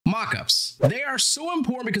Mockups. They are so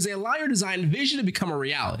important because they allow your design vision to become a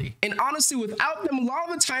reality. And honestly, without them, a lot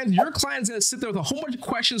of the times your client is going to sit there with a whole bunch of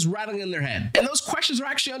questions rattling in their head. And those questions are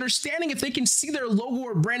actually understanding if they can see their logo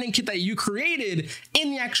or branding kit that you created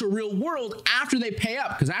in the actual real world after they pay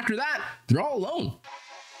up, because after that, they're all alone.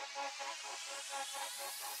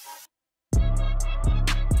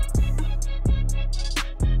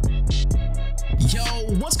 Yo,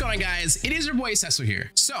 what's going on, guys? It is your boy Seso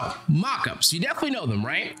here. So, mockups, you definitely know them,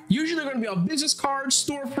 right? Usually they're going to be on business cards,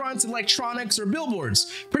 storefronts, electronics, or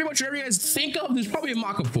billboards. Pretty much whatever you guys think of, there's probably a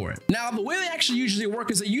mockup for it. Now, the way they actually usually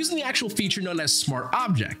work is they're using the actual feature known as Smart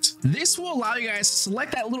Object. This will allow you guys to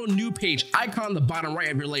select that little new page icon on the bottom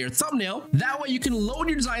right of your layer thumbnail. That way you can load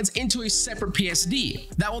your designs into a separate PSD.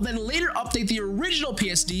 That will then later update the original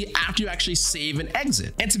PSD after you actually save and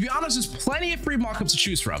exit. And to be honest, there's plenty of free mockups to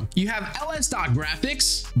choose from. You have ls.graphics,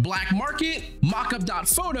 Black Market,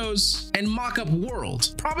 mockup.photos, and mockup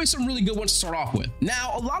world. Probably some really good ones to start off with.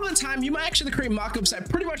 Now, a lot of the time you might actually create mockups that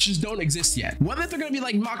pretty much just don't exist yet. Whether they're going to be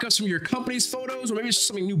like mockups from your company's photos, or maybe it's just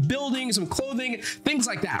something new building, some clothing, things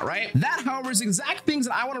like that, right? That, however, is exact things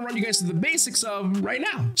that I want to run you guys through the basics of right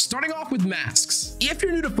now. Starting off with masks. If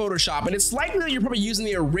you're new to Photoshop, and it's likely that you're probably using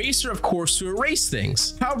the eraser, of course, to erase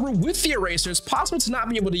things. However, with the eraser, it's possible to not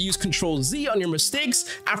be able to use Control-Z on your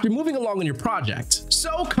mistakes after moving along in your project.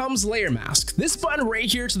 So comes Layer Mask. This button right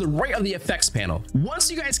here to the right of the effects panel. Once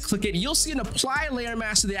you guys click it, you'll see an apply layer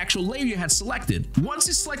mask to the actual layer you had selected. Once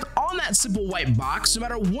you select on that simple white box, no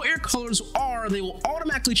matter what your colors are, they will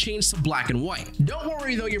automatically change to black and white. Don't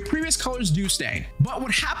worry though, your previous colors do stay. But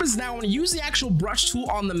what happens now when you use the actual brush tool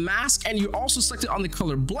on the mask and you also select it on the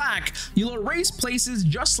color black, you'll erase places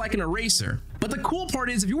just like an eraser. But the cool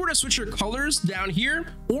part is if you were to switch your colors down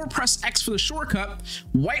here or press X for the shortcut,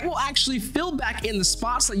 white will actually fill back in the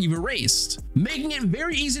spots that you've erased, making it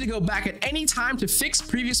very easy to go back at any time to fix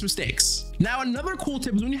previous mistakes. Now, another cool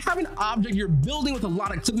tip is when you have an object you're building with a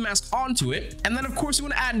lot of clip masks onto it, and then of course you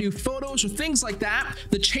want to add new photos or things like that,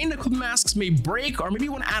 the chain of clip masks may break, or maybe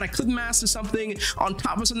you want to add a clip mask to something on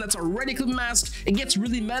top of something that's already clip masked. It gets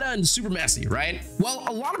really meta and super messy, right? Well,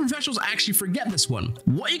 a lot of professionals actually forget this one.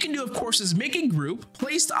 What you can do, of course, is make a group,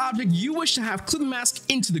 place the object you wish to have clip mask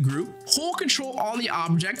into the group, hold control on the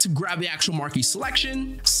object to grab the actual marquee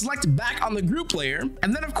selection, select back on the group layer,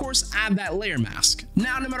 and then of course add that layer mask.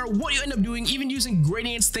 Now, no matter what you end up doing, even using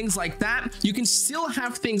gradients, things like that, you can still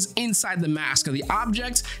have things inside the mask of the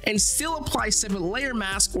object and still apply separate layer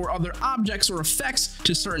mask or other objects or effects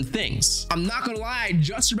to certain things. I'm not gonna lie, I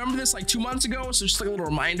just remembered this like 2 months ago, so just like a little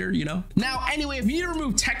reminder, you know? Now, anyway, if you need to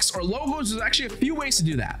remove text or logos, there's actually a few ways to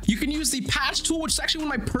do that. You can use the patch tool, which is actually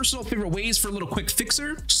one of my personal favorite ways for a little quick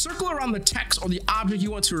fixer. Circle around the text or the object you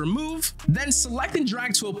want to remove, then select and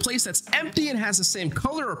drag to a place that's empty and has the same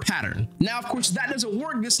color or pattern. Now, of course, if that doesn't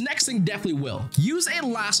work, this next thing definitely will. Use a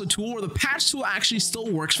lasso tool, or the patch tool actually still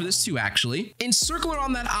works for this too, actually, and circle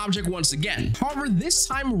around that object once again. However, this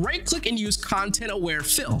time right click and use content aware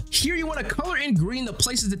fill. Here you want to color in green the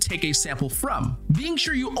places to take a sample from, being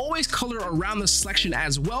sure you always color around the selection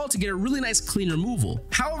as well to get a really nice clean removal.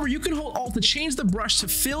 However, you can hold Alt to change the brush to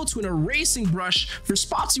fill to an erasing brush for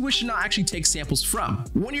spots you wish to not actually take samples from.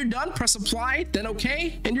 When you're done, press apply, then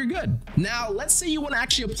okay, and you're good. Now, let's say you want to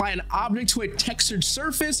actually apply an object to a textured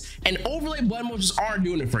surface and overlay blend mode just aren't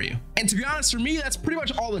doing it for you. And to be honest, for me, that's pretty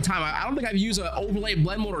much all the time. I don't think I've used an overlay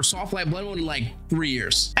blend mode or soft light blend mode in like 3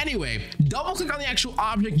 years. Anyway, double click on the actual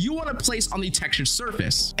object you want to place on the textured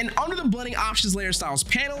surface. And under the blending options layer styles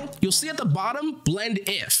panel, you'll see at the bottom, blend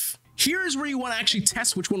if. Here's where you want to actually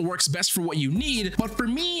test which one works best for what you need, but for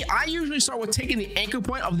me, I usually start with taking the anchor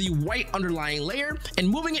point of the white underlying layer and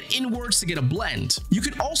moving it inwards to get a blend. You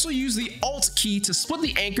can also use the Alt key to split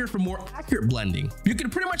the anchor for more accurate blending. You can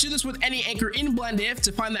pretty much do this with any anchor in blend if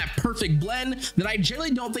to find that perfect blend that I generally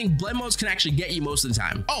don't think blend modes can actually get you most of the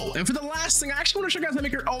time. Oh, and for the last thing, I actually want to show you guys how to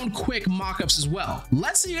make your own quick mockups as well.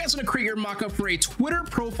 Let's say you guys want to create your mockup for a Twitter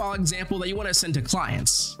profile example that you want to send to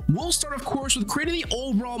clients. We'll start, of course, with creating the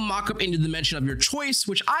overall mockup into the dimension of your choice,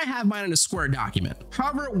 which I have mine in a square document.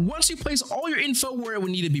 However, once you place all your info where it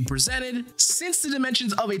would need to be presented, since the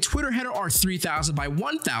dimensions of a Twitter header are 3000 by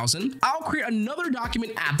 1000, I'll create another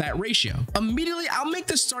document at that ratio. Immediately, I'll make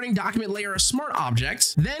the starting document layer a smart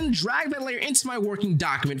object, then drag that layer into my working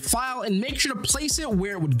document file and make sure to place it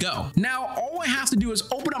where it would go. Now, all I have to do is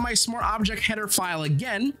open up my smart object header file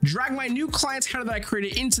again, drag my new client's header that I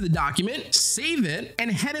created into the document, save it, and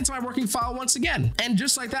head into my working file once again. And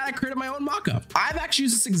just like that, I created my own mock-up. I've actually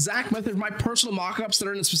used this exact method for my personal mock-ups that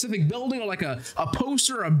are in a specific building or like a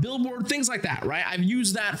poster, a billboard, things like that, right? I've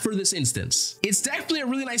used that for this instance. It's definitely a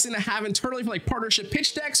really nice thing to have internally for like partnership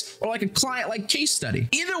pitch decks or like a client like case study.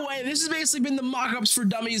 Either way, this has basically been the Mockups for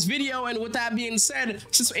Dummies video. And with that being said,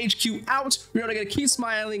 Seso HQ out. We're gonna keep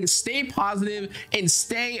smiling, stay positive, and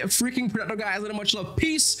stay freaking productive, guys. Let much love,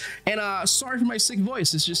 peace, and sorry for my sick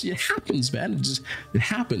voice. It's just, it happens, man. It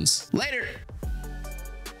happens. Later.